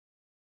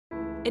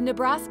In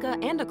Nebraska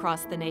and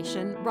across the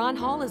nation, Ron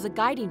Hull is a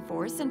guiding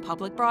force in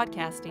public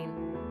broadcasting.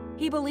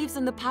 He believes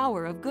in the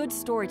power of good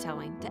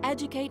storytelling to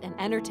educate and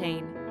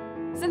entertain.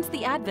 Since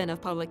the advent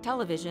of public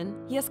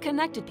television, he has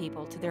connected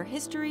people to their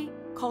history,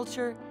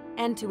 culture,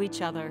 and to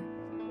each other.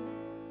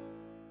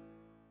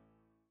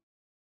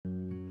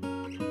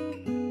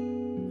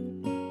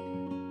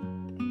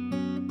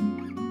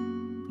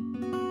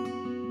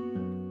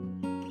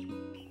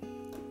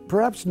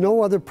 Perhaps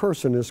no other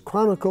person has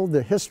chronicled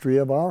the history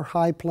of our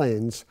high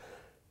plains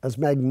as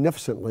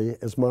magnificently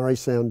as Mari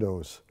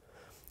Sandoz,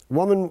 a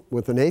woman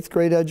with an 8th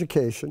grade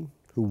education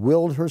who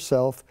willed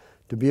herself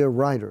to be a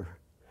writer,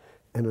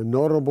 and a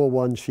notable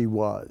one she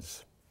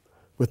was.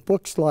 With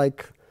books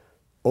like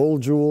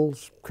Old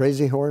Jewels,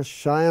 Crazy Horse,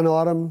 Cheyenne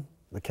Autumn,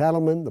 The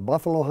Cattlemen, The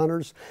Buffalo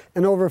Hunters,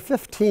 and over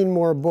 15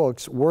 more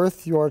books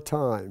worth your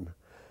time.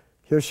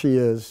 Here she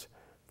is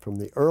from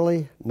the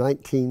early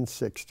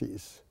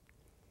 1960s.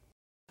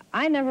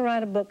 I never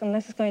write a book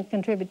unless it's going to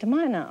contribute to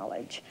my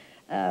knowledge.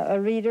 A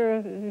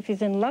reader, if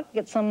he's in luck,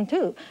 gets some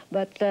too.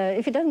 But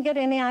if he doesn't get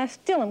any, I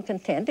still am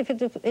content if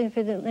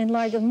it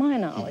enlarges my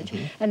knowledge.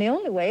 And the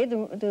only way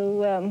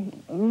to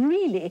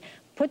really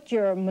put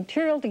your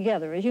material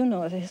together, as you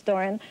know as a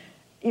historian,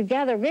 you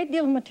gather a great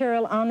deal of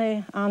material on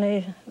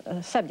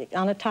a subject,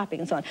 on a topic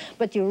and so on.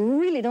 But you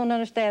really don't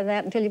understand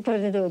that until you put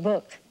it into a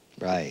book.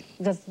 Right.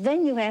 Because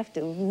then you have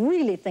to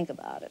really think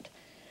about it.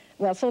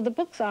 Well, so the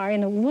books are,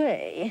 in a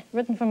way,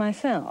 written for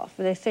myself.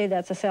 They say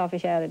that's a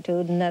selfish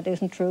attitude, and that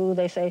isn't true.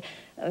 They say,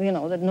 you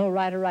know, that no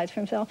writer writes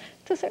for himself.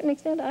 To a certain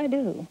extent, I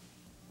do.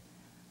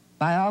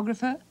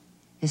 Biographer,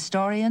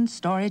 historian,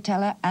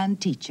 storyteller,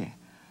 and teacher,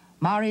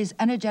 Mari's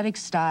energetic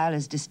style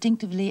is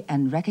distinctively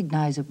and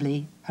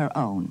recognizably her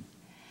own.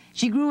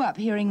 She grew up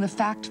hearing the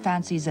fact,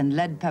 fancies, and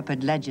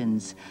lead-peppered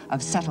legends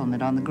of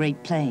settlement on the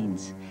Great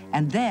Plains,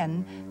 and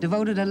then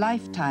devoted a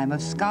lifetime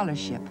of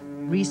scholarship,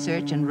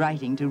 research, and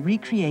writing to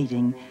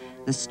recreating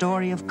the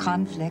story of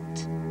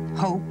conflict,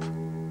 hope,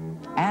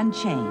 and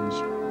change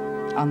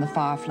on the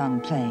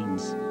far-flung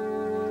plains.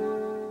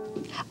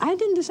 I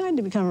didn't decide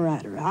to become a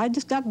writer. I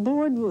just got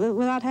bored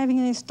without having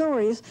any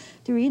stories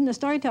to read, and the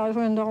storytellers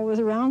weren't always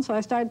around, so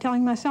I started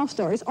telling myself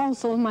stories,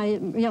 also my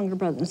younger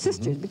brothers and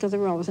sisters, because they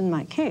were always in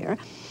my care.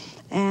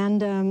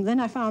 And then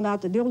I found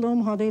out that the old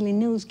Omaha Daily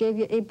News gave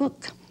you a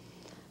book,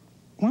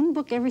 one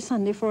book every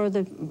Sunday for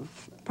the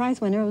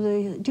prize winner of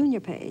the junior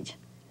page.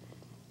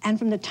 And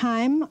from the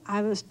time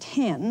I was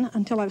 10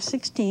 until I was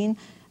 16,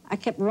 I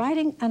kept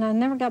writing, and I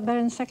never got better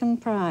than second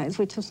prize,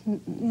 which was,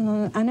 you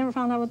know, I never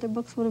found out what their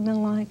books would have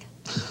been like.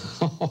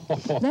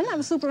 Then I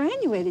was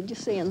superannuated, you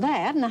see, in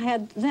that, and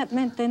that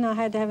meant then I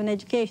had to have an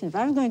education. If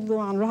I was going to go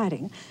on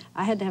writing,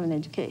 I had to have an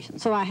education.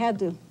 So I had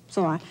to,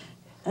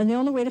 and the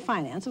only way to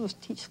finance it was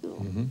to teach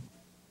school.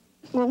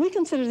 Well, we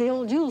consider the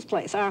Old Jules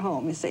place our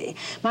home, you see.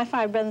 My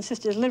 5 brothers and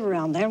sisters live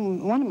around there,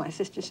 and one of my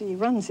sisters, she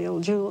runs the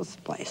Old Jules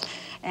place.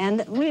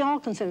 And we all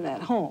consider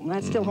that home.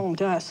 That's still home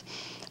to us.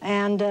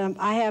 And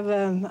I have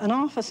an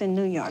office in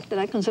New York that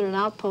I consider an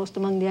outpost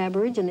among the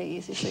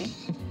Aborigines, you see.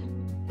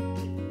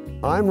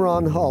 I'm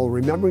Ron Hull,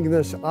 remembering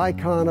this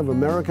icon of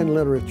American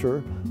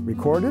literature,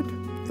 recorded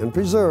and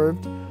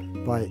preserved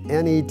by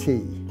NET.